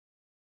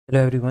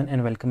Hello everyone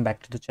and welcome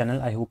back to the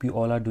channel. I hope you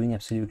all are doing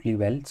absolutely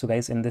well. So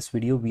guys, in this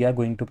video we are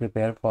going to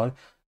prepare for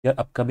your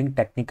upcoming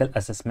technical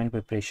assessment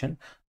preparation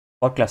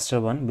for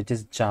cluster 1, which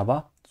is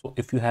Java. So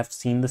if you have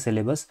seen the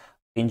syllabus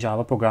in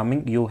Java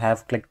programming, you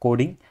have like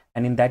coding,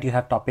 and in that you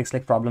have topics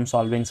like problem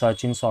solving,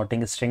 searching,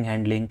 sorting, string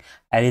handling,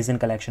 arrays and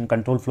collection,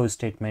 control flow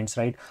statements,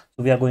 right?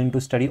 So we are going to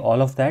study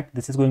all of that.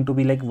 This is going to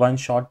be like one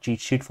short cheat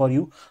sheet for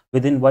you.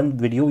 Within one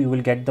video you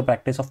will get the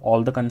practice of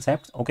all the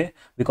concepts, okay?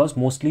 Because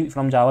mostly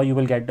from Java you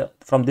will get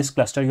from this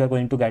cluster you are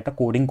going to get a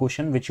coding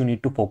question which you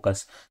need to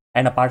focus,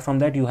 and apart from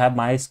that you have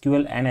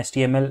MySQL and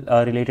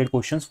HTML related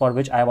questions for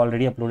which I have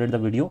already uploaded the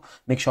video.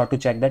 Make sure to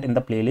check that in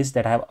the playlist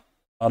that I have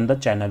on the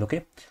channel,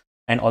 okay?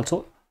 And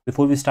also,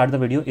 before we start the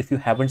video, if you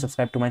haven't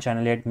subscribed to my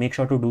channel yet, make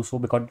sure to do so,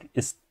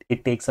 because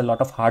it takes a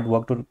lot of hard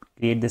work to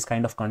create this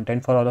kind of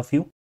content for all of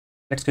you.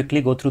 Let's quickly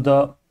go through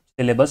the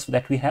syllabus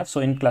that we have.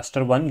 So in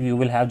cluster 1 you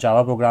will have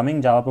Java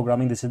programming.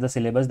 This is the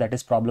syllabus, that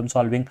is problem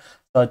solving,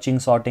 searching,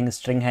 sorting,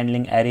 string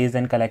handling, arrays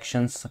and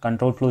collections,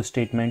 control flow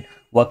statement,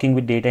 working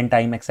with date and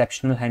time,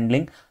 exceptional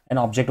handling, and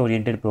object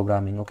oriented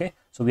programming. Okay,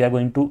 so we are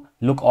going to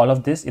look all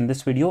of this in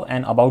this video,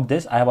 and about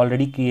this I have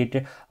already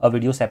created a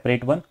video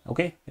separate one.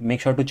 Okay,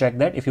 make sure to check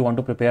that if you want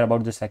to prepare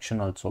about this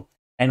section also.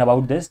 And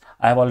about this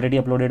I have already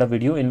uploaded a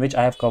video in which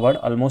I have covered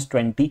almost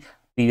 20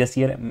 previous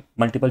year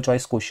multiple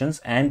choice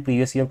questions and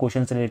previous year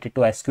questions related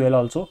to SQL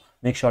also.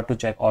 Make sure to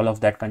check all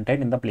of that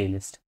content in the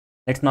playlist.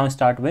 Let's now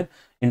start with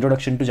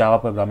introduction to Java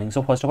programming.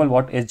 So first of all,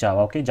 what is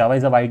Java? Okay, Java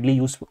is a widely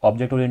used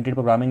object oriented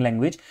programming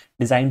language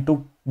designed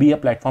to be a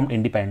platform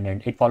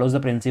independent. It follows the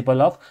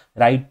principle of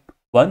write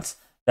once,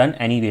 done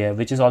anywhere,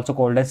 which is also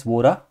called as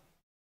VORA,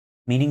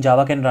 meaning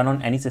Java can run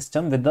on any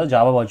system with the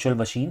Java virtual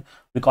machine.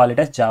 We call it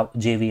as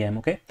JVM.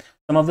 Okay,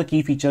 some of the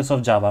key features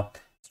of Java: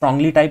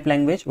 strongly typed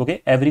language.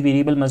 Okay, every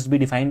variable must be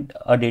defined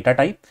a data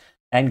type.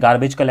 And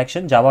garbage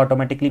collection: Java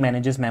automatically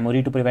manages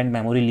memory to prevent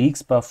memory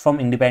leaks.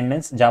 Perform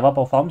independence: Java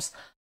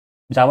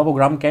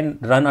program can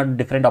run on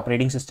different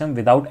operating system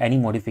without any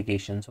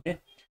modifications. Okay,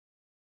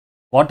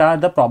 what are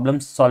the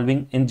problem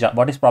solving in Java?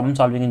 What is problem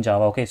solving in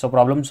Java? Okay, so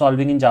problem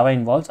solving in Java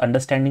involves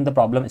understanding the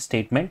problem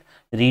statement,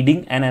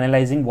 reading and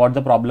analyzing what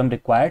the problem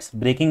requires,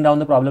 breaking down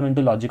the problem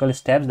into logical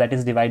steps, that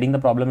is dividing the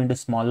problem into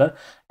smaller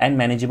and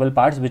manageable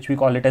parts, which we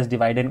call it as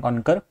divide and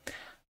conquer,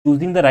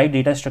 choosing the right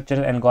data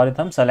structure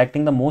algorithm,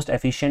 selecting the most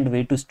efficient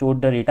way to store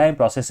the data and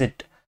process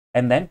it,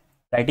 and then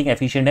writing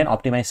efficient and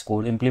optimized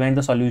code, implement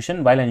the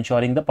solution while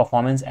ensuring the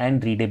performance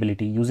and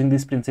readability. Using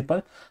this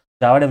principle,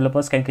 Java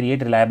developers can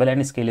create reliable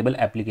and scalable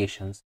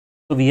applications.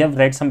 So we have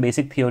read some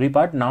basic theory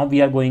part. Now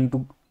we are going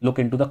to look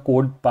into the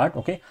code part.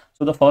 Okay,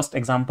 so the first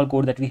example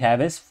code that we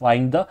have is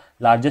find the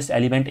largest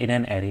element in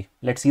an array.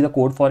 Let's see the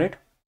code for it.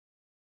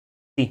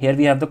 See, here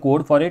we have the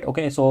code for it.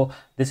 Okay, so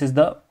this is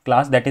the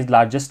class that is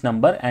largest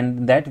number,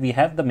 and that we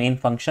have the main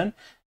function.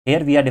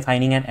 Here we are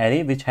defining an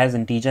array which has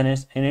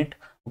integers in it.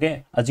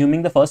 Okay,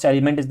 assuming the first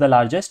element is the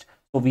largest,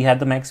 so we have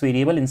the max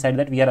variable. Inside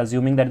that we are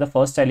assuming that the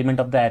first element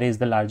of the array is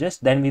the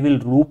largest. Then we will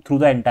loop through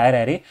the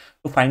entire array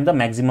to find the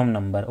maximum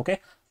number. Okay,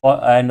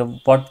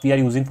 and what we are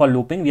using for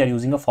looping, we are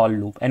using a for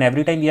loop, and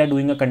every time we are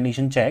doing a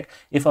condition check,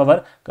 if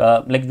our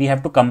like we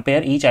have to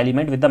compare each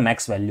element with the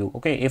max value.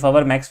 Okay, if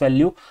our max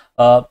value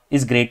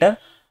is greater,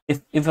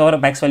 if our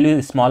max value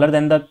is smaller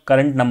than the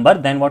current number,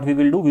 then what we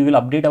will do, we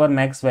will update our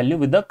max value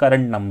with the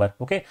current number.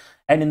 Okay,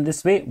 and in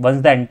this way,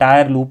 once the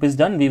entire loop is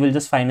done, we will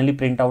just finally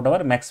print out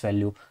our max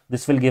value.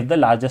 This will give the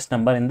largest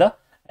number in the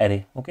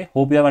array. Okay,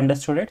 hope you have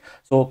understood it.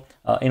 So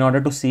in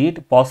order to see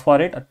it, pause for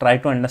it, try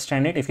to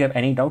understand it. If you have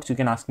any doubts, you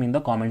can ask me in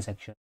the comment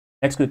section.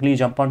 Let's quickly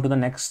jump on to the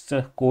next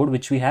code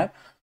which we have.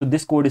 So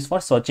this code is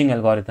for searching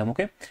algorithm.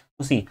 Okay,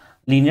 so see,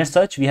 linear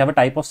search, we have a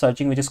type of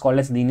searching which is called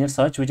as linear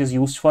search, which is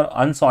used for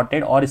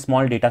unsorted or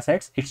small data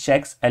sets. It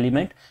checks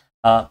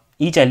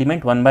each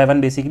element one by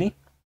one basically.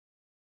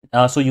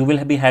 So you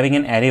will be having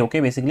an array. Okay,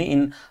 basically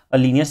in a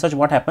linear search,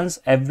 what happens,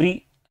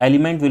 every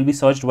element will be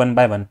searched one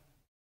by one.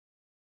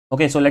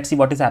 Okay, so let's see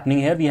what is happening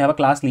here. We have a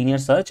class linear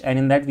search, and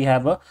in that we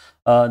have a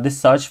this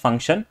search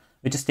function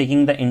which is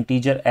taking the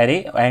integer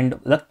array and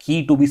the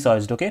key to be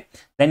searched. Okay,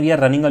 then we are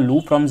running a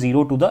loop from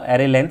 0 to the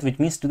array length, which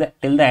means till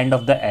the end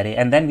of the array,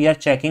 and then we are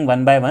checking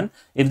one by one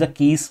if the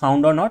key is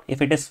found or not.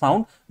 If it is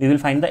found, we will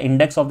find the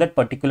index of that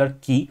particular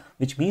key,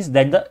 which means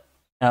that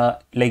the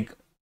like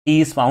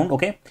key is found.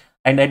 Okay,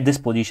 and at this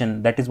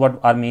position, that is what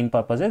our main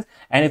purpose is.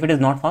 And if it is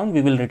not found,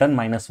 we will return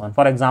 -1.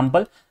 For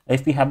example,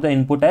 if we have the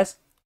input as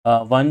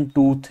 1,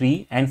 2,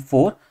 3 and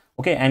 4.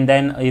 Okay, and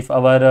then if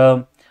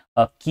our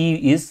key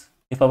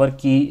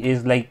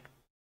is like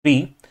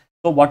 3,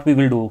 so what we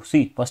will do,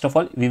 see, first of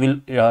all we will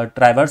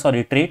traverse or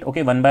iterate,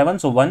 okay, one by one.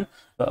 So 1,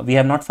 we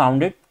have not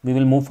found it, we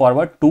will move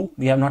forward. 2,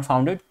 we have not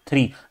found it.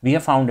 3, we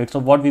have found it. So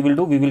what we will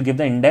do, we will give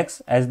the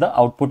index as the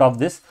output of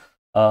this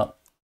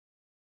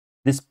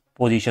this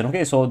position.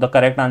 Okay, so the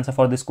correct answer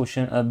for this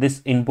question,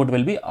 this input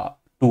will be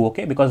 2.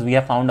 Okay, because we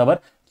have found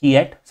our key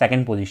at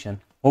second position.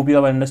 Hope you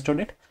have understood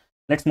it.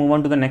 Let's move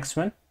on to the next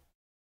one.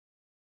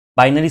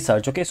 binary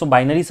search. Okay, so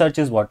binary search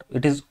is what?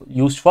 It is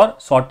used for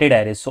sorted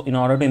arrays. So in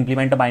order to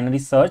implement a binary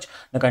search,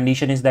 the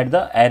condition is that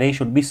the array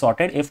should be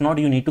sorted. If not,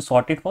 you need to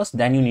sort it first,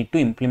 then you need to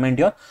implement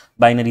your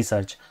binary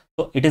search.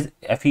 So it is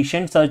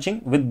efficient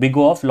searching with big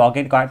O of log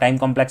n time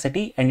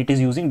complexity, and it is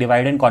using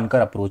divide and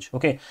conquer approach.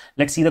 Okay,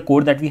 let's see the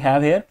code that we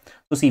have here.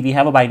 So see, we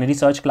have a binary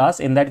search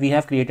class. In that we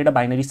have created a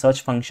binary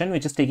search function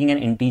which is taking an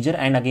integer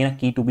and again a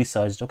key to be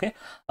searched. Okay,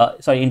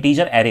 sorry,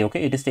 integer array.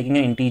 Okay, it is taking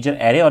an integer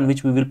array on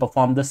which we will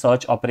perform the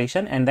search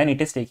operation, and then it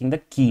is taking the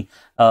key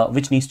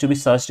which needs to be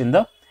searched in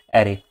the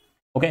array.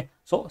 Okay,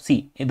 so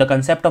see, the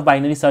concept of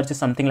binary search is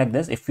something like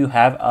this. If you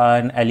have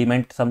an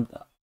element, some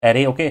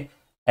array, okay,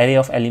 array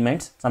of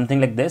elements, something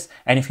like this,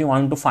 and if you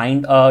want to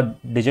find a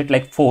digit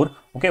like 4,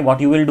 okay,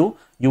 what you will do,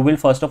 you will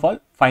first of all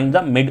find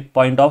the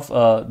midpoint of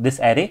this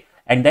array,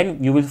 and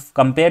then you will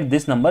compare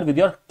this number with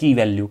your key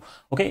value.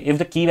 Okay, if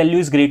the key value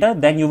is greater,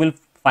 then you will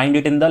find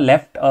it in the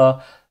left,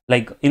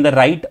 like in the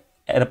right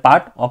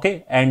part.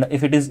 Okay, and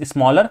if it is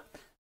smaller,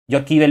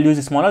 your key value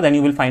is smaller, then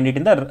you will find it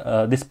in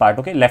the this part,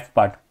 okay, left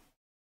part.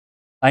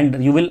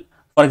 And you will,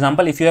 for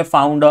example, if you have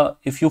found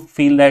if you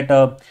feel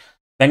that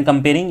when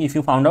comparing, if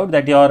you found out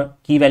that your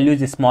key value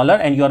is smaller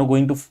and you are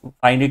going to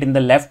find it in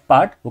the left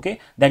part, okay,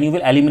 then you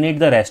will eliminate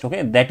the rest.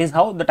 Okay, that is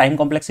how the time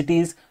complexity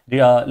is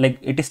like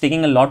it is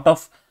taking a lot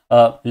of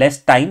less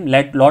time,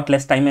 lot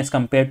less time as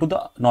compared to the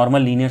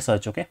normal linear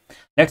search. Okay,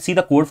 let's see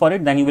the code for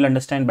it, then you will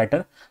understand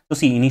better. So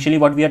see, initially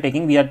what we are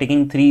taking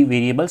 3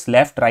 variables,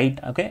 left, right,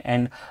 okay,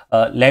 and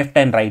left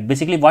and right.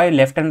 Basically, why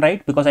left and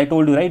right? Because I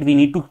told you, right, we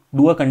need to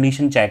do a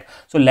condition check.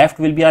 So left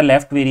will be our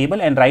left variable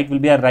and right will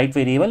be our right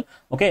variable.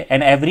 Okay,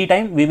 and every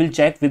time we will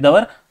check with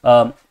our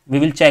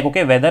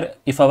okay, whether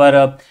if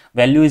our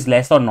value is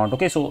less or not.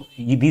 Okay, so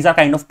these are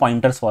kind of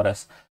pointers for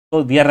us.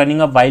 So we are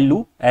running a while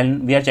loop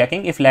and we are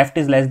checking if left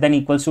is less than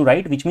equals to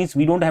right, which means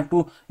we don't have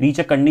to reach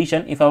a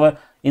condition if our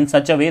in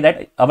such a way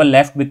that our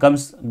left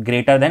becomes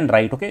greater than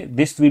right. Okay,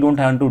 this we don't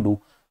have to do.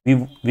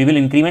 We will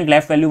increment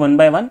left value one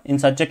by one in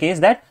such a case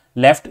that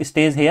left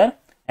stays here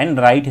and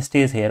right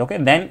stays here. Okay,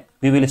 then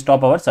we will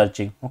stop our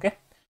searching. Okay,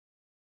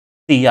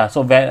 see, yeah,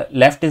 so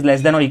left is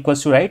less than or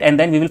equals to right, and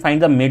then we will find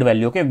the mid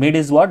value. Okay, mid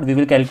is what we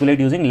will calculate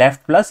using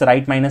left plus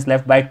right minus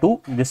left by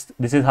 2. This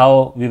is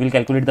how we will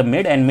calculate the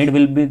mid, and mid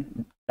will be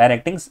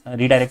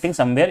redirecting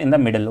somewhere in the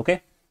middle.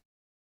 Okay,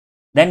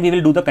 then we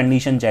will do the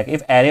condition check.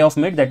 If array of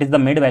mid, that is the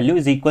mid value,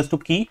 is equals to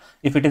key,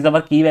 if it is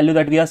our key value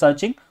that we are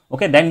searching,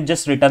 okay, then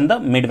just return the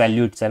mid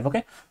value itself.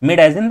 Okay, mid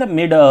as in the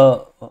mid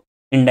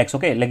index.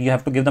 Okay, like you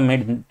have to give the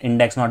mid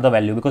index, not the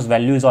value, because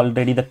value is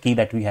already the key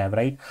that we have,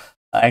 right?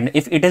 And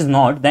if it is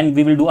not, then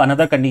we will do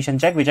another condition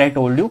check which I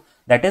told you,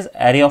 that is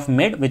array of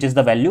mid, which is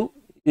the value.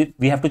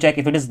 We have to check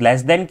if it is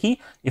less than key.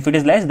 If it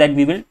is less, then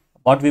we will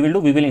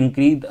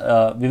increase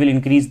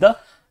the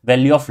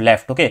value of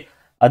left. Okay,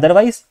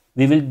 otherwise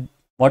we will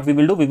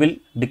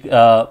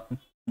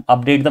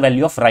update the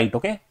value of right.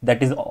 Okay,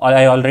 that is,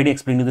 I already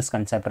explained you this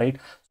concept, right?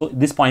 So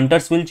these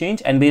pointers will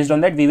change, and based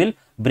on that we will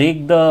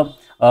break the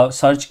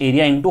search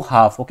area into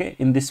half. Okay,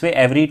 in this way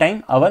every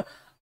time our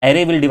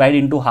array will divide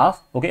into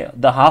half. Okay,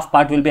 the half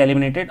part will be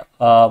eliminated,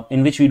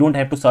 in which we don't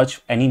have to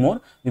search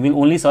anymore. We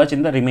will only search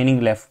in the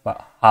remaining left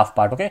half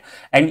part. Okay,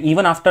 and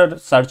even after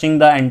searching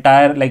the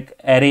entire like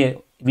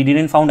array, we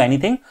didn't found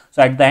anything,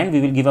 so at the end we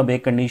will give a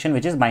break condition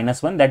which is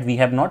 -1, that we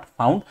have not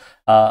found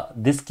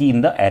this key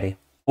in the array.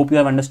 Hope you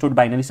have understood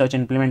binary search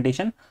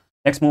implementation.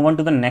 Let's move on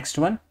to the next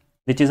one,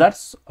 which is our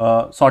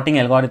sorting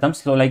algorithms.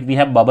 So like we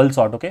have bubble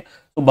sort. Okay,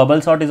 so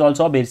bubble sort is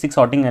also a basic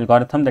sorting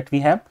algorithm that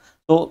we have.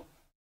 So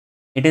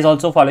it is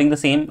also following the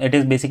same. It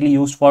is basically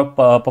used for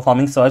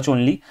performing search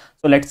only.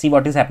 So let's see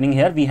what is happening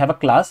here. We have a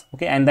class,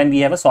 okay, and then we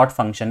have a sort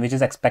function which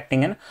is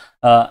expecting an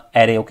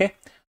array. Okay,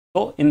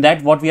 so in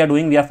that what we are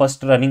doing, we are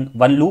first running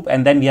one loop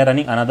and then we are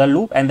running another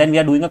loop, and then we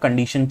are doing a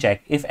condition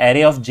check. If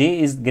array of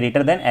j is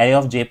greater than array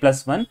of j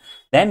plus 1,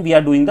 then we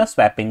are doing the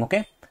swapping.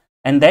 Okay,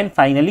 and then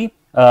finally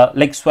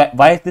like swap.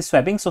 Why is this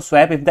swapping? So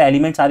swap if the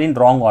elements are in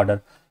wrong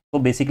order. So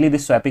basically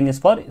this swapping is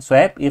for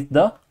swap if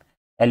the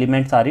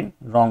elements are in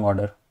wrong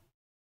order.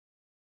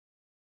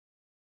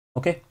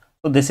 Okay,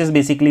 so this is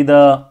basically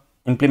the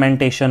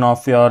implementation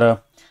of your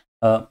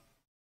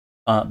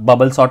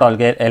bubble sort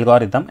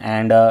algorithm,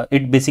 and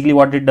it basically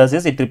what it does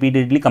is it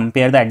repeatedly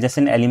compare the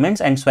adjacent elements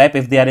and swap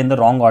if they are in the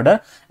wrong order,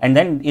 and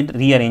then it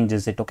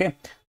rearranges it. Okay,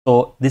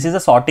 so this is a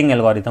sorting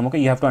algorithm. Okay,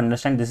 you have to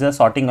understand this is a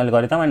sorting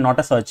algorithm and not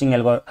a searching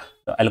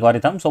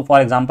algorithm. So for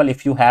example,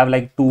 if you have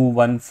like 2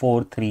 1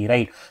 4 3,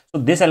 right,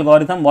 so this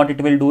algorithm what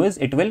it will do is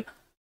it will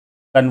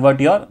convert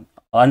your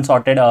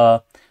unsorted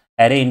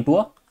array into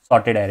a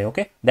sorted array.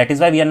 Okay, that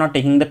is why we are not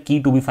taking the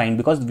key to be found,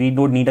 because we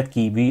don't need a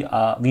key.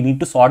 We need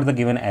to sort the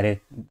given array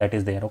that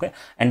is there. Okay,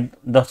 and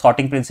the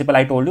sorting principle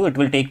I told you, it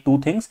will take two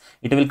things.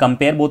 It will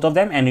compare both of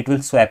them and it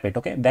will swap it.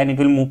 Okay, then it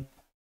will move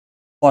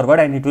forward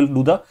and it will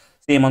do the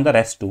same on the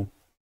rest too.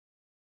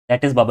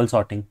 That is bubble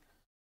sorting.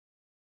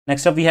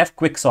 Next up we have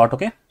quick sort.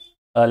 Okay,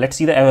 let's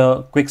see the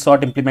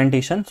quicksort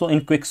implementation. So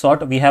in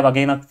quicksort, we have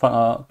again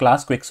a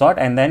class quicksort,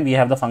 and then we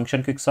have the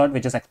function quicksort,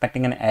 which is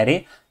expecting an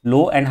array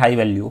low and high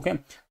value. Okay,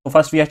 so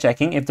first we are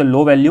checking if the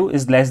low value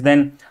is less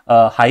than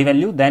high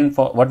value, then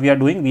for what we are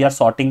doing, we are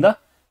sorting the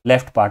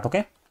left part.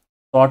 Okay,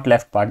 sort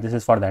left part, this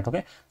is for that.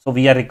 Okay, so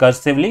we are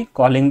recursively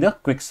calling the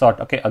quicksort.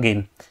 Okay,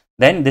 again,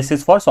 then this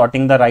is for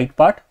sorting the right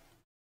part.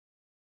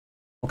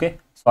 Okay,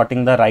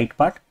 sorting the right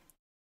part,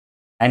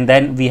 and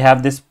then we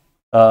have this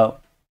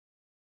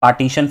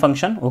partition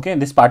function. Okay,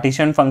 this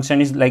partition function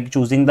is like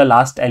choosing the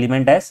last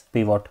element as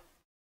pivot,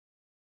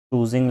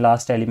 choosing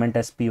last element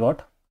as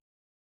pivot.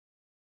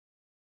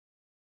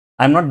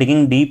 I'm not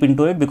digging deep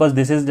into it because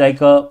this is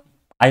like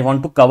I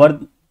want to cover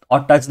or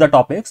touch the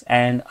topics,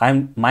 and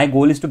my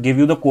goal is to give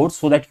you the code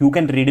so that you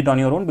can read it on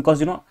your own, because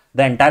you know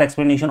the entire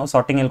explanation of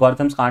sorting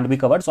algorithms can't be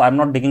covered. So I'm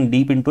not digging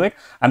deep into it.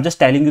 I'm just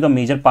telling you the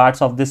major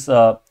parts of this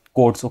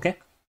codes. Okay,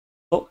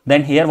 so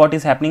then here what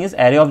is happening is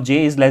array of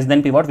j is less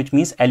than pivot, which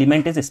means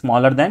element is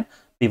smaller than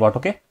pivot.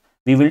 Okay,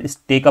 we will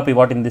take a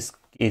pivot in this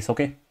case.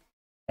 Okay,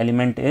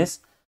 element is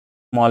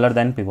smaller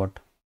than pivot.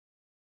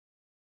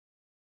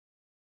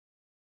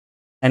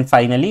 And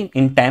finally,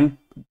 in temp,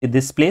 in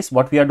this place,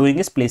 what we are doing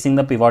is placing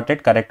the pivot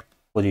at correct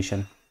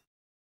position.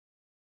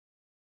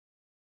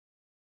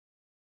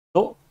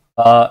 So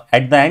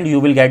at the end, you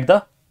will get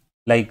the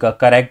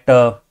correct,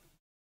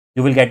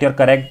 you will get your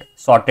correct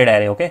sorted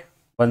array. Okay,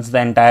 once the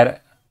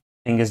entire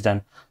thing is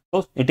done.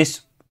 So it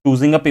is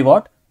choosing a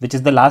pivot, which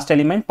is the last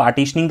element,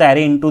 partitioning the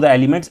array into the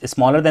elements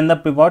smaller than the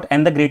pivot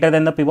and the greater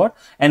than the pivot,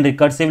 and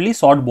recursively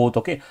sort both.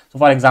 Okay, so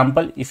for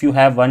example, if you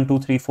have 1 2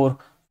 3 4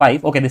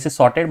 5, okay, this is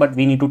sorted, but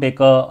we need to take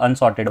a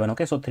unsorted one.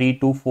 Okay, so 3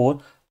 2 4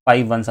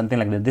 5 1, something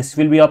like that. This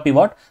will be a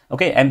pivot.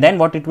 Okay, and then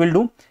what it will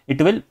do,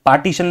 it will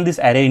partition this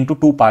array into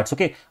two parts.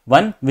 Okay,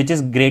 one which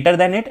is greater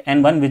than it,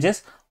 and one which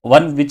is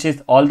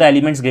all the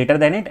elements greater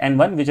than it, and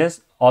one which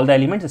is all the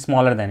elements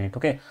smaller than it.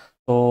 Okay,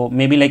 so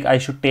maybe like I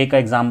should take an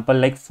example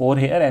like 4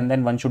 here, and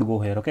then 1 should go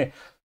here. Okay,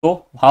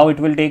 so how it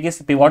will take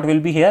is pivot will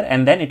be here,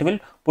 and then it will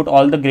put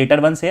all the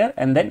greater ones here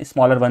and then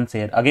smaller ones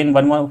here. Again,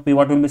 one more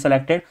pivot will be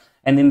selected,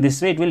 and in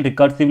this way it will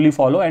recursively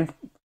follow and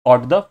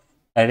sort the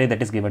array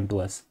that is given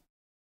to us.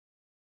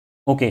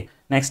 Okay,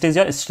 next is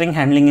your string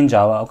handling in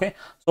Java. Okay,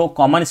 so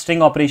common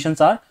string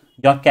operations are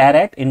your char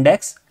at,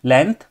 index,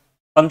 length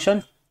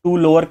function, two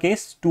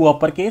lowercase, two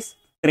uppercase,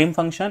 trim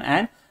function,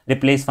 and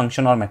replace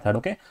function or method.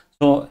 Okay,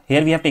 so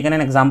here we have taken an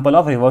example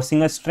of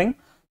reversing a string.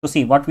 So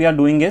see, what we are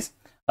doing is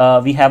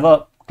we have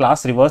a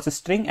class reverse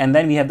string, and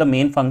then we have the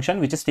main function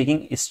which is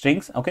taking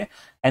strings. Okay,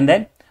 and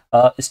then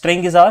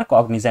string is our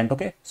cognizant.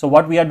 Okay, so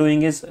what we are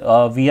doing is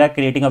we are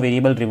creating a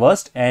variable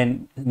reversed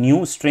and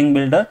new string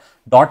builder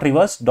dot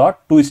reverse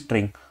dot to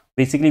string.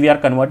 Basically we are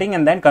converting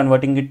and then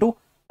converting it to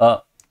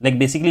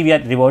basically we are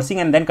reversing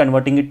and then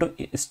converting it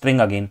to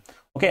string again.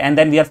 Okay, and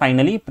then we are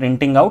finally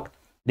printing out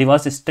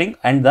reverse string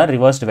and the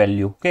reversed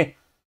value. Okay,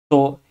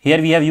 so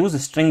here we have used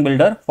string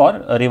builder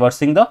for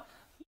reversing the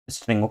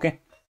string. Okay,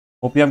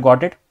 hope you have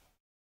got it.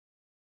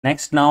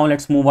 Next, now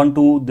let's move on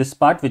to this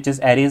part, which is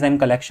arrays and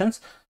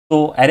collections.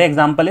 So array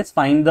example is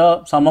find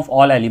the sum of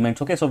all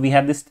elements. Okay, so we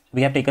have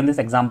taken this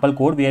example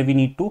code where we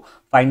need to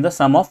find the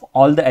sum of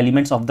all the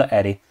elements of the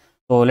array.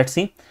 So let's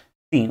see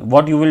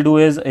what you will do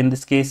is, in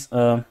this case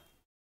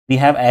we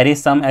have array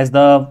sum as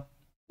the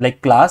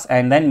class,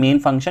 and then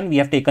main function we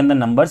have taken the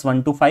numbers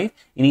 1 to 5.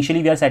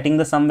 Initially we are setting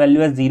the sum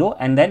value as 0,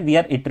 and then we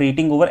are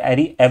iterating over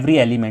every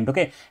element.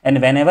 Okay,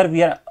 and whenever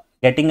we are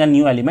getting a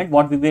new element,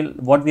 what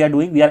we are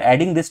doing, we are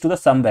adding this to the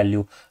sum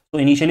value. So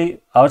initially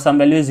our sum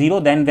value is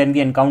 0, then when we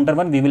encounter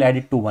 1, we will add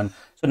it to 1.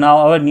 So now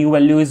our new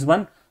value is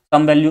 1,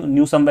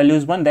 new sum value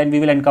is 1, then we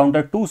will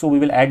encounter 2, so we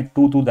will add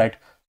 2 to that.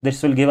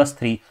 This will give us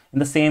 3. In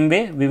the same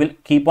way, we will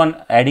keep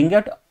on adding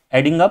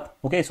up.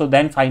 Okay, so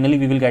then finally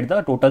we will get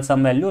the total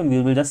sum value, and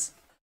we will just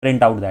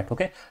print out that.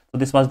 Okay, so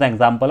this was the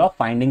example of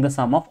finding the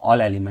sum of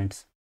all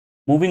elements.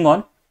 Moving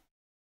on,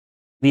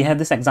 we have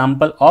this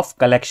example of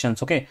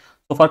collections. Okay,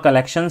 so for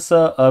collections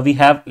we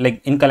have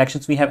in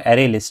collections we have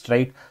array list,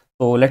 right?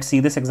 So let's see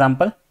this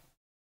example.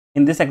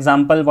 In this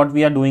example, what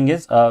we are doing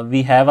is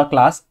we have a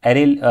class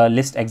array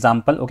list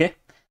example. Okay,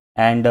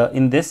 and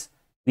in this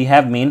we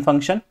have main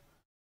function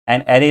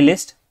and array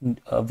list.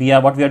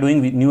 What we are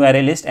doing with new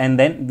array list, and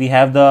then we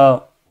have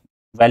the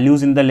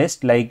values in the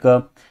list like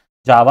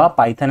Java,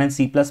 Python, and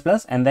C++,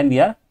 and then we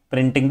are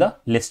printing the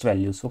list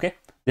values. Okay,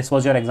 this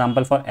was your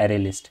example for array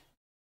list.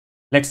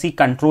 Let's see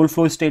control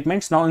flow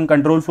statements. Now in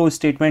control flow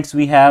statements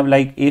we have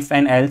like if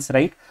and else,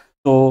 right?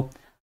 So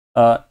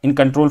in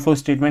control flow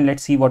statement,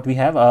 let's see what we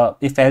have.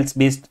 If else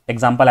based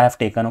example I have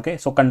taken. Okay,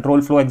 so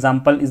control flow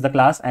example is the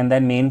class, and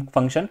then main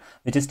function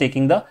which is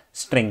taking the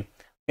string.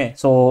 Okay,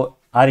 so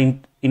our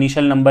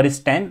initial number is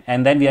 10,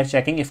 and then we are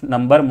checking if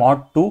number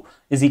mod 2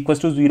 is equals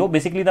to 0.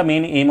 Basically the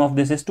main aim of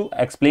this is to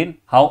explain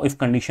how if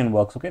condition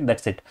works. Okay,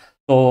 that's it.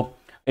 So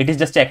it is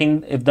just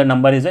checking if the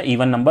number is an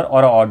even number or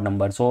an odd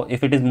number. So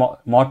if it is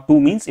mod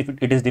 2 means if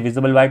it is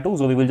divisible by 2,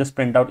 so we will just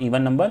print out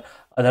even number,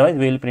 otherwise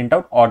we will print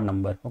out odd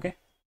number. Okay,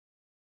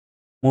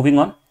 moving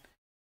on.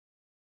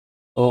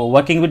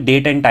 working with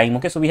date and time.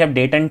 Okay, so we have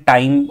date and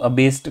time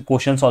based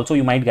questions also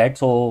you might get.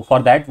 So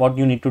for that, what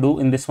you need to do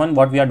in this one,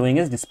 what we are doing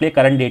is display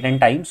current date and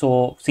time.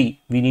 So see,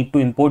 we need to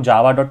import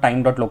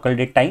java.time.local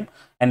date time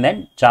and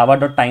then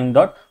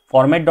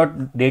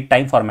java.time.format.date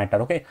time formatter.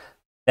 Okay,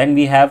 then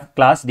we have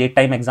class date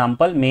time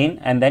example main,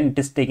 and then it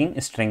is taking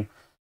string.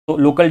 So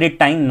local date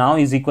time now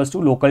is equals to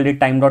local date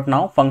time dot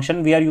now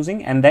function we are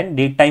using, and then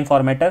date time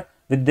formatter.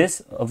 With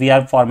this we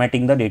are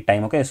formatting the date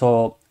time. Okay,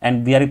 so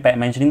and we are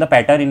mentioning the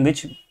pattern in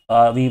which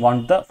we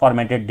want the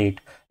formatted date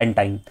and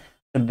time.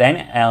 So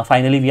then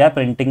finally we are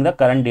printing the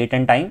current date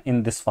and time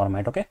in this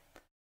format. Okay,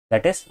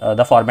 that is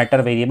the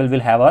formatter variable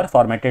will have our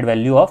formatted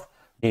value of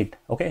date.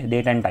 Okay,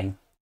 date and time.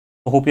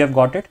 So hope you have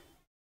got it.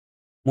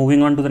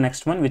 Moving on to the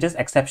next one, which is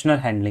exceptional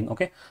handling.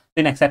 Okay, so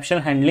in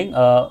exceptional handling,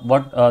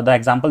 the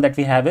example that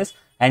we have is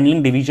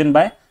handling division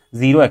by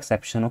zero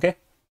exception. Okay,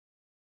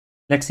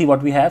 let's see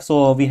what we have.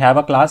 So we have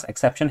a class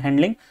exception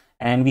handling,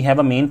 and we have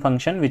a main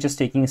function which is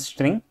taking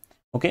string.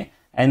 Okay,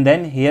 and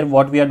then here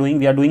what we are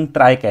doing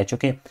try catch.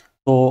 Okay,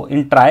 so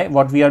in try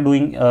what we are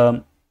doing,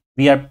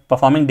 we are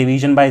performing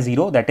division by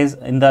 0, that is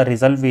in the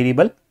result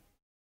variable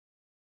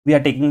we are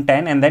taking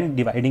 10 and then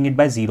dividing it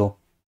by 0.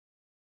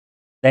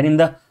 Then in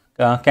the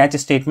catch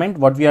statement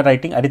what we are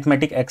writing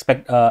arithmetic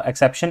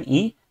exception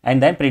e,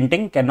 and then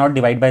printing cannot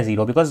divide by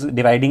 0 because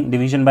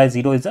division by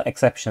 0 is the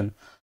exception.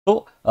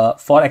 So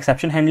for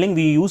exception handling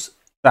we use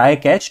try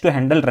catch to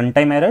handle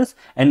runtime errors,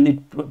 and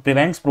it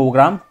prevents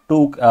program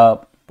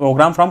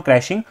from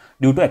crashing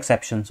due to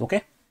exceptions.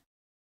 Okay,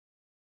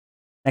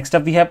 next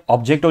up we have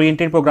object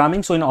oriented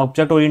programming. So in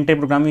object oriented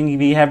programming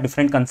we have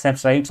different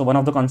concepts, right? So one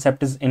of the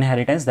concept is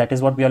inheritance. That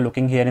is what we are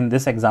looking here in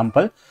this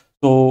example.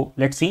 So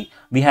let's see,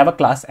 we have a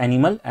class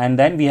animal and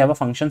then we have a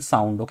function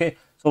sound. Okay,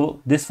 so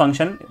this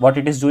function what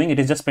it is doing, it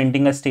is just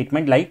printing a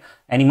statement like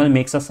animal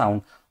makes a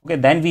sound. Okay,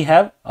 then we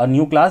have a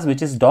new class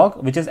which is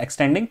dog, which is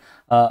extending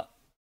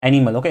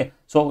animal. Okay,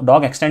 so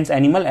dog extends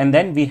animal, and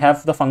then we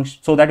have the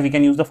function so that we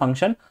can use the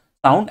function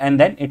sound, and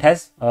then it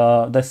has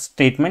the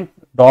statement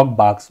dog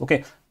barks.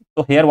 Okay,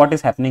 so here what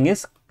is happening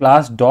is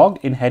class dog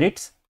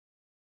inherits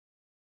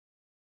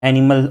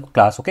animal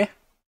class. Okay,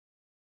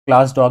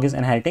 class dog is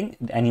inheriting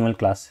the animal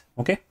class.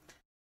 Okay,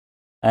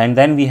 and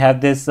then we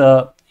have this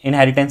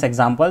inheritance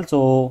example.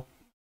 So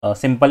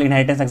simple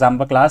inheritance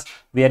example class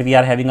where we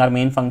are having our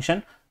main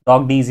function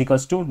dog d is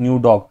equals to new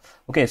dog.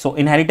 Okay, so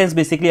inheritance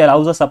basically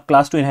allows a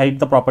subclass to inherit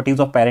the properties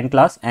of parent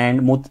class,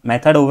 and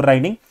method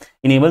overriding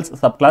enables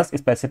subclass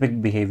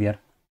specific behavior.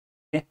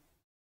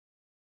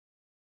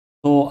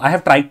 So I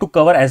have tried to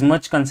cover as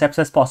much concepts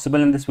as possible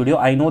in this video.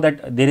 I know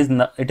that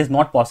it is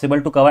not possible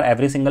to cover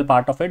every single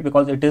part of it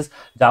because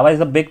Java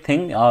is a big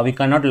thing. We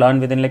cannot learn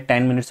within like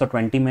 10 minutes or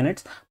 20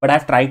 minutes, but I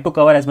have tried to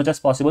cover as much as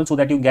possible so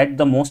that you get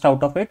the most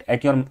out of it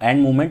at your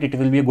end moment. It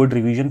will be a good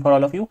revision for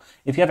all of you.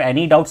 If you have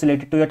any doubts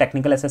related to your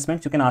technical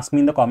assessments, you can ask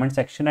me in the comment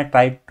section.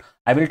 I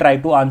will try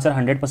to answer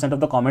 100% of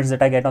the comments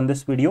that I get on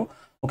this video.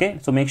 Okay,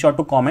 so make sure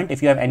to comment.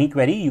 If you have any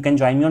query, you can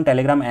join me on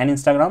Telegram and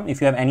Instagram.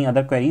 If you have any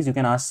other queries, you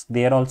can ask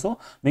there also.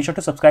 Make sure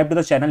to subscribe to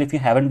the channel if you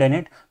haven't done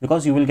it,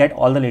 because you will get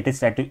all the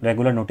latest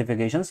regular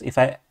notifications if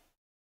I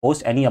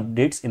post any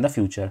updates in the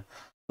future.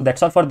 So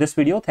that's all for this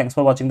video. Thanks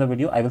for watching the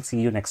video. I will see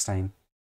you next time.